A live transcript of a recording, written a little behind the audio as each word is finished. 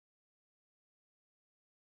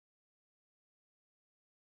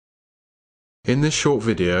In this short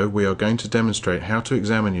video we are going to demonstrate how to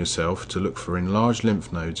examine yourself to look for enlarged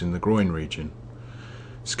lymph nodes in the groin region.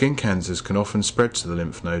 Skin cancers can often spread to the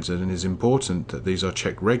lymph nodes, and it is important that these are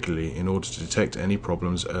checked regularly in order to detect any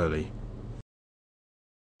problems early.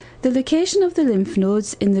 The location of the lymph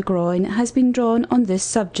nodes in the groin has been drawn on this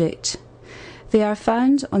subject. They are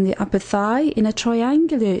found on the upper thigh in a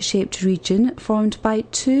triangular-shaped region formed by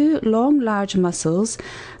two long large muscles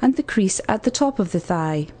and the crease at the top of the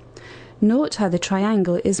thigh. Note how the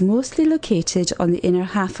triangle is mostly located on the inner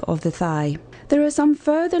half of the thigh. There are some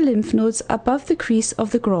further lymph nodes above the crease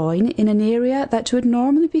of the groin in an area that would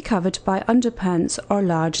normally be covered by underpants or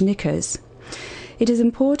large knickers. It is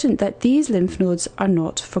important that these lymph nodes are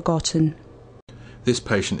not forgotten. This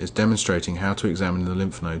patient is demonstrating how to examine the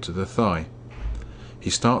lymph nodes of the thigh.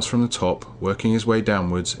 He starts from the top, working his way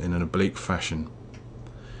downwards in an oblique fashion.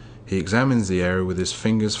 He examines the area with his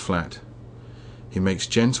fingers flat. He makes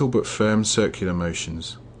gentle but firm circular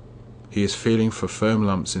motions. He is feeling for firm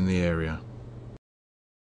lumps in the area.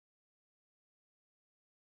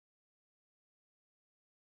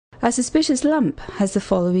 A suspicious lump has the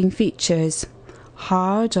following features: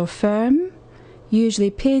 hard or firm,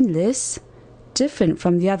 usually painless, different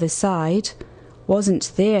from the other side,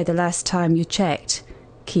 wasn't there the last time you checked,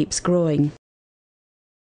 keeps growing.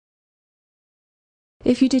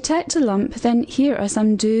 If you detect a lump, then here are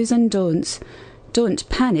some do's and don'ts. Don't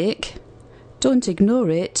panic, don't ignore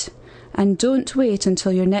it, and don't wait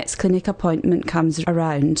until your next clinic appointment comes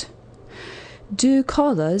around. Do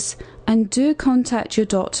call us and do contact your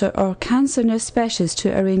doctor or cancer nurse specialist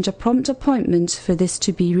to arrange a prompt appointment for this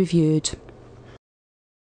to be reviewed.